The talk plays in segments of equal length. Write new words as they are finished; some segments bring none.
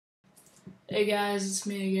Hey guys, it's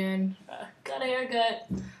me again. Got a haircut.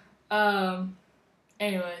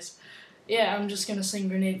 Anyways, yeah, I'm just gonna sing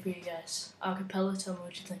Grenade for you guys. Acapella, tell me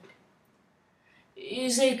what you think.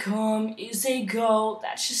 Easy come, easy go,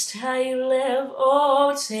 that's just how you live.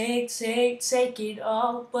 Oh, take it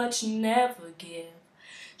all, but you never give.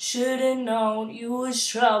 Should've known you was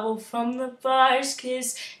trouble from the first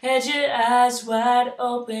kiss. Had your eyes wide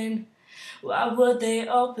open. Why would they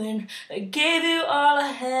open? I gave you all I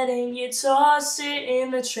had and you tossed it in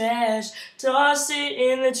the trash. Tossed it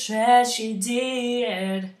in the trash, you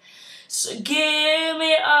did. So give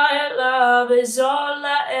me all your love is all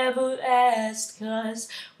I ever asked. Cause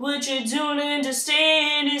what you're doing to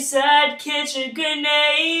understand is I'd catch a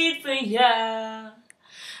grenade for ya.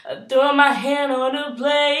 I'd throw my hand on a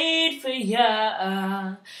blade for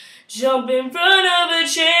ya. Jump in front of a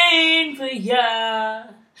train for ya.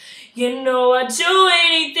 You know I'd do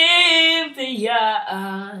anything for ya.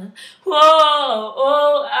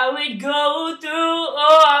 Whoa, I would go through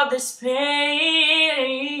all this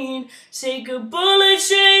pain. Take a bullet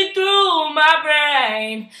straight through my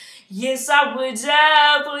brain. Yes, I would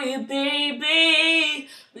die for you, baby,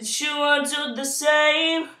 but you won't do the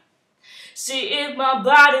same. See, if my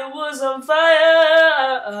body was on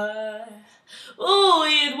fire, ooh,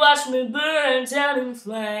 you'd watch me burn down in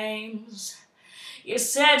flames. You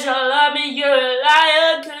said you love me, you're a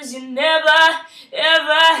liar, cause you never,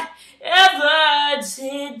 ever, ever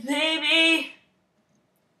did, baby.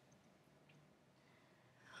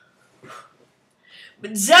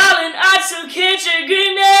 But darling, I still catch a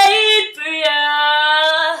grenade for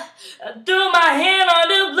ya. I threw my hand on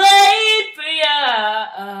the blade for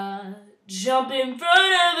ya. Jump in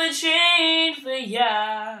front of a train for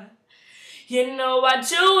ya. You know I'd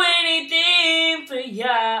do anything for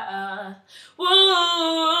ya. Woo,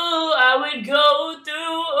 I would go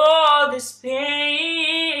through all this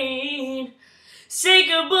pain. Take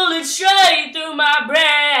a bullet straight through my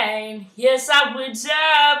brain. Yes, I would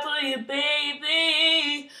die for you,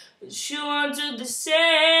 baby, but you won't do the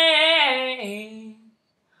same.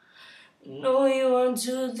 No, you won't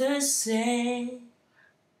do the same.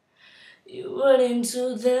 You wouldn't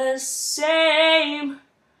do the same.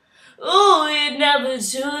 Ooh, you'd never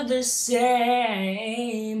do the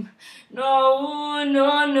same. No,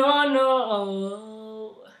 no, no, no.